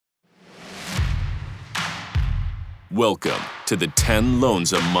Welcome to the 10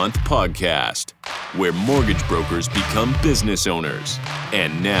 Loans a Month podcast, where mortgage brokers become business owners.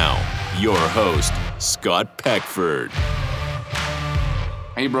 And now, your host, Scott Peckford.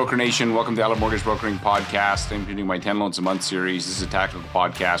 Hey, Broker Nation. Welcome to the Mortgage Brokering Podcast. I'm doing my 10 Loans a Month series. This is a tactical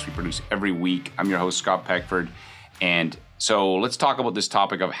podcast we produce every week. I'm your host, Scott Peckford. And so let's talk about this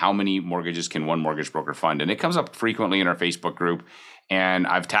topic of how many mortgages can one mortgage broker fund. And it comes up frequently in our Facebook group. And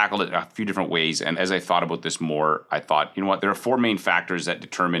I've tackled it a few different ways. And as I thought about this more, I thought, you know what, there are four main factors that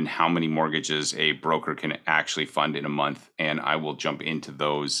determine how many mortgages a broker can actually fund in a month. And I will jump into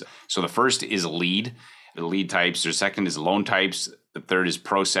those. So the first is lead, the lead types. The second is loan types. The third is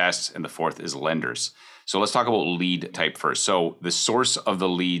process. And the fourth is lenders. So let's talk about lead type first. So the source of the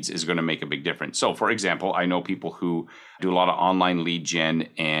leads is going to make a big difference. So for example, I know people who do a lot of online lead gen,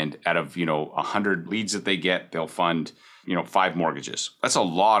 and out of, 100 leads that they get, they'll fund 5 mortgages. That's a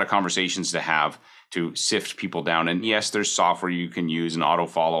lot of conversations to have to sift people down. And yes, there's software you can use and auto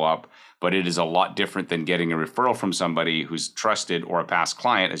follow up, but it is a lot different than getting a referral from somebody who's trusted or a past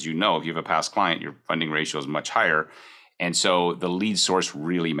client. As you know, if you have a past client, your funding ratio is much higher. And so the lead source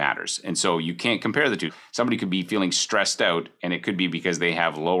really matters. And so you can't compare the two. Somebody could be feeling stressed out, and it could be because they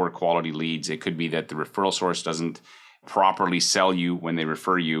have lower quality leads. It could be that the referral source doesn't properly sell you when they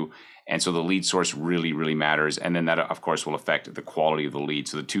refer you. And so the lead source really, really matters. And then that, of course, will affect the quality of the lead.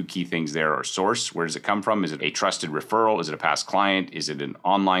 So the two key things there are source. Where does it come from? Is it a trusted referral? Is it a past client? Is it an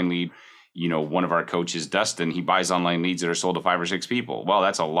online lead? One of our coaches, Dustin, he buys online leads that are sold to 5 or 6 people. Well,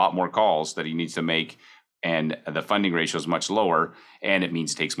 that's a lot more calls that he needs to make. And the funding ratio is much lower. And it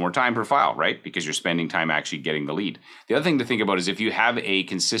means it takes more time per file, right? Because you're spending time actually getting the lead. The other thing to think about is if you have a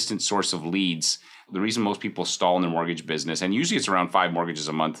consistent source of leads, the reason most people stall in their mortgage business, and usually it's around 5 mortgages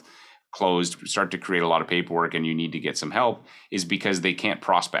a month, closed, start to create a lot of paperwork and you need to get some help, is because they can't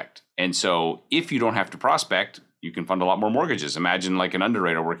prospect. And so if you don't have to prospect, you can fund a lot more mortgages. Imagine like an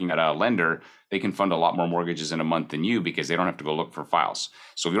underwriter working at a lender, they can fund a lot more mortgages in a month than you because they don't have to go look for files.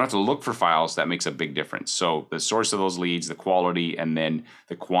 So if you don't have to look for files, that makes a big difference. So the source of those leads, the quality, and then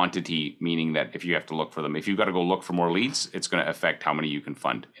the quantity, meaning that if you have to look for them, if you've got to go look for more leads, it's going to affect how many you can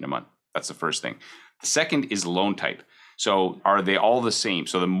fund in a month. That's the first thing. The second is loan type. So are they all the same?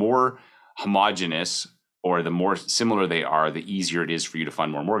 So the more homogeneous or the more similar they are, the easier it is for you to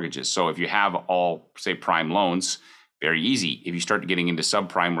fund more mortgages. So if you have all, say, prime loans, very easy. If you start getting into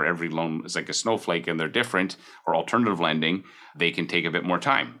subprime where every loan is like a snowflake and they're different, or alternative lending, they can take a bit more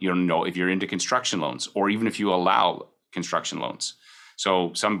time. You don't know if you're into construction loans, or even if you allow construction loans.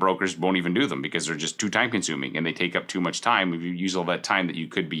 So some brokers won't even do them because they're just too time consuming and they take up too much time if you use all that time that you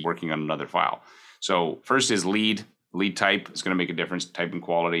could be working on another file. So first is lead. Lead type is going to make a difference, type and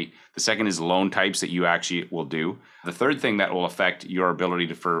quality. The second is loan types that you actually will do. The third thing that will affect your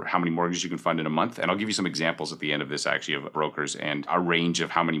ability for how many mortgages you can fund in a month, and I'll give you some examples at the end of this actually of brokers and a range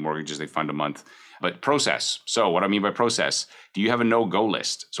of how many mortgages they fund a month. But process. So what I mean by process, do you have a no-go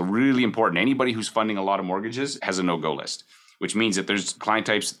list? So really important. Anybody who's funding a lot of mortgages has a no-go list, which means that there's client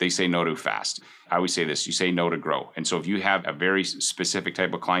types that they say no to fast. I always say this, you say no to grow. And so if you have a very specific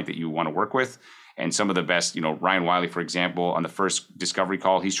type of client that you want to work with, and some of the best, Ryan Wiley, for example, on the first discovery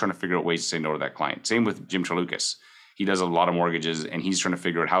call, he's trying to figure out ways to say no to that client. Same with Jim Chalukas. He does a lot of mortgages and he's trying to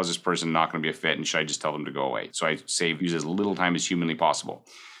figure out how's this person not going to be a fit and should I just tell them to go away? So I say use as little time as humanly possible.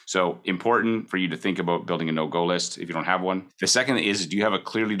 So important for you to think about building a no-go list if you don't have one. The second is, do you have a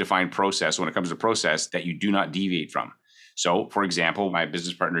clearly defined process when it comes to process that you do not deviate from? So for example, my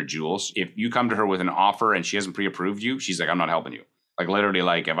business partner, Jules, if you come to her with an offer and she hasn't pre-approved you, she's like, I'm not helping you. Like literally,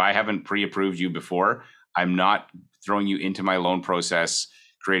 like if I haven't pre-approved you before, I'm not throwing you into my loan process,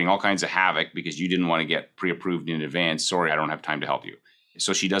 creating all kinds of havoc because you didn't want to get pre-approved in advance. Sorry, I don't have time to help you.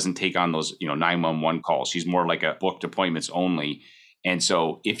 So she doesn't take on those, 911 calls. She's more like a booked appointments only. And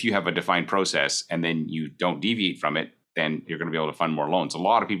so if you have a defined process and then you don't deviate from it, then you're going to be able to fund more loans. A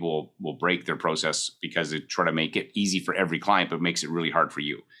lot of people will break their process because they try to make it easy for every client, but it makes it really hard for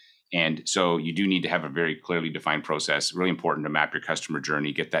you. And so you do need to have a very clearly defined process. Really important to map your customer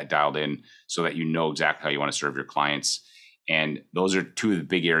journey, get that dialed in so that you know exactly how you want to serve your clients. And those are two of the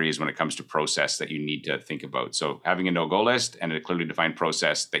big areas when it comes to process that you need to think about. So having a no-go list and a clearly defined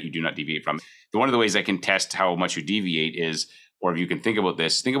process that you do not deviate from. One of the ways I can test how much you deviate is, or if you can think about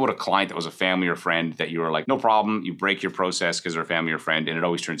this, think about a client that was a family or friend that you were like, no problem. You break your process because they're a family or friend, and it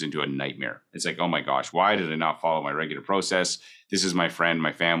always turns into a nightmare. It's like, oh my gosh, why did I not follow my regular process? This is my friend,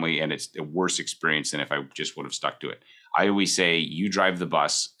 my family, and it's a worse experience than if I just would have stuck to it. I always say you drive the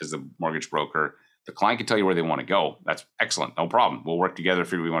bus as the mortgage broker. The client can tell you where they want to go. That's excellent. No problem. We'll work together,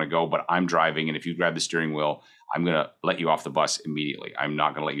 figure where we want to go, but I'm driving. And if you grab the steering wheel, I'm going to let you off the bus immediately. I'm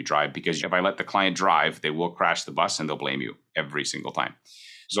not going to let you drive, because if I let the client drive, they will crash the bus and they'll blame you every single time.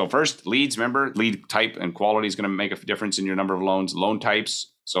 So first, leads, remember, lead type and quality is going to make a difference in your number of loans. Loan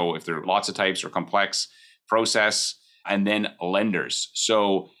types, so if there are lots of types or complex, process, and then lenders.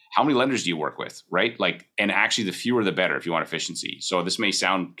 So how many lenders do you work with, right? And actually the fewer the better if you want efficiency. So this may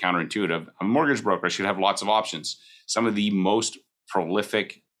sound counterintuitive. I'm a mortgage broker. I should have lots of options. Some of the most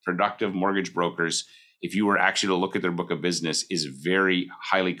prolific, productive mortgage brokers, if you were actually to look at their book of business, is very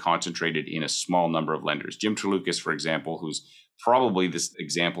highly concentrated in a small number of lenders. Jim Trelukis, for example, who's probably this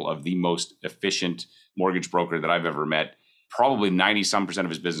example of the most efficient mortgage broker that I've ever met, probably 90% of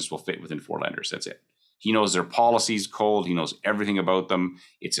his business will fit within 4 lenders. That's it. He knows their policies cold. He knows everything about them.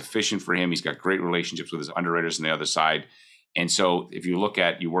 It's efficient for him. He's got great relationships with his underwriters on the other side. And so if you look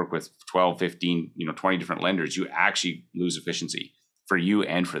at, you work with 12, 15, 20 different lenders, you actually lose efficiency for you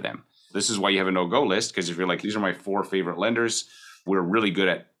and for them. This is why you have a no-go list, because if you're like, these are my 4 favorite lenders, we're really good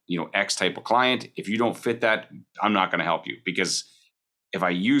at, X type of client. If you don't fit that, I'm not going to help you, because if I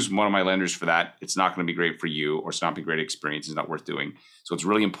use one of my lenders for that, it's not going to be great for you, or it's not be a great experience. It's not worth doing. So it's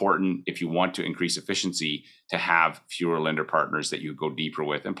really important, if you want to increase efficiency, to have fewer lender partners that you go deeper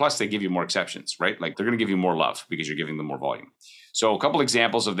with. And plus, they give you more exceptions, right? They're going to give you more love because you're giving them more volume. So a couple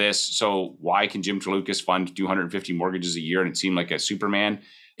examples of this. So why can Jim Trelukis fund 250 mortgages a year and seem like a Superman?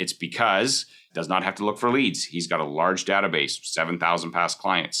 It's because he does not have to look for leads. He's got a large database, 7,000 past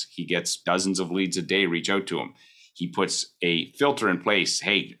clients. He gets dozens of leads a day reach out to him. He puts a filter in place.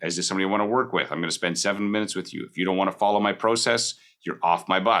 Hey, is this somebody I want to work with? I'm going to spend 7 minutes with you. If you don't want to follow my process, you're off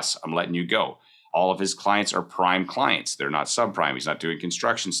my bus. I'm letting you go. All of his clients are prime clients. They're not subprime. He's not doing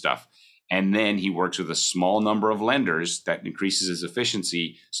construction stuff. And then he works with a small number of lenders that increases his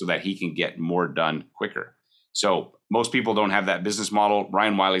efficiency so that he can get more done quicker. So most people don't have that business model.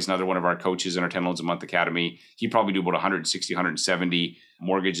 Ryan Wiley is another one of our coaches in our 10 Loans a Month Academy. He probably do about 160, 170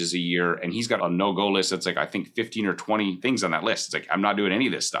 mortgages a year. And he's got a no-go list that's I think 15 or 20 things on that list. It's I'm not doing any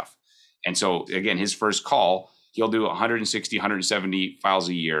of this stuff. And so again, his first call, he'll do 160, 170 files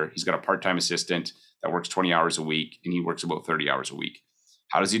a year. He's got a part-time assistant that works 20 hours a week, and he works about 30 hours a week.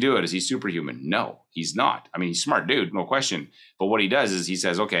 How does he do it? Is he superhuman? No, he's not. I mean, he's a smart dude, no question. But what he does is he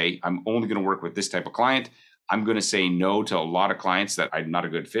says, okay, I'm only going to work with this type of client. I'm going to say no to a lot of clients that I'm not a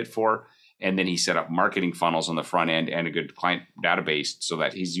good fit for. And then he set up marketing funnels on the front end and a good client database so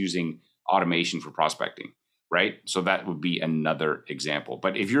that he's using automation for prospecting, right? So that would be another example.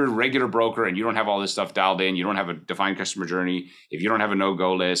 But if you're a regular broker and you don't have all this stuff dialed in, you don't have a defined customer journey, if you don't have a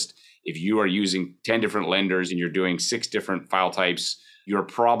no-go list, if you are using 10 different lenders and you're doing 6 different file types, you're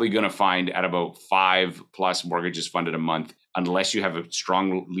probably going to find at about 5+ mortgages funded a month, unless you have a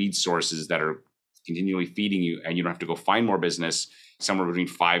strong lead sources that are continually feeding you and you don't have to go find more business. Somewhere between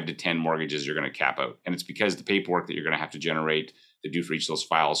 5 to 10 mortgages you're going to cap out. And it's because the paperwork that you're going to have to generate to do for each of those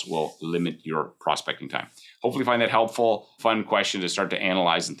files will limit your prospecting time. Hopefully you find that helpful. Fun question to start to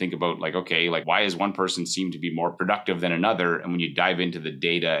analyze and think about why does one person seem to be more productive than another? And when you dive into the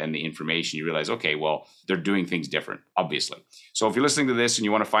data and the information, you realize, okay, well, they're doing things different, obviously. So if you're listening to this and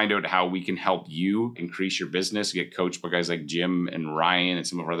you want to find out how we can help you increase your business, get coached by guys like Jim and Ryan and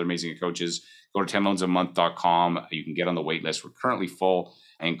some of our other amazing coaches, go to 10loansamonth.com. You can get on the wait list. We're currently full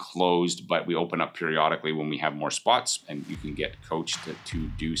and closed, but we open up periodically when we have more spots, and you can get coached to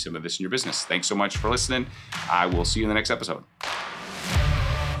do some of this in your business. Thanks so much for listening. I will see you in the next episode.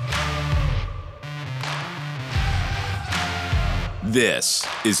 This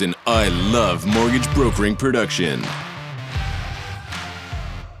is an I Love Mortgage Brokering production.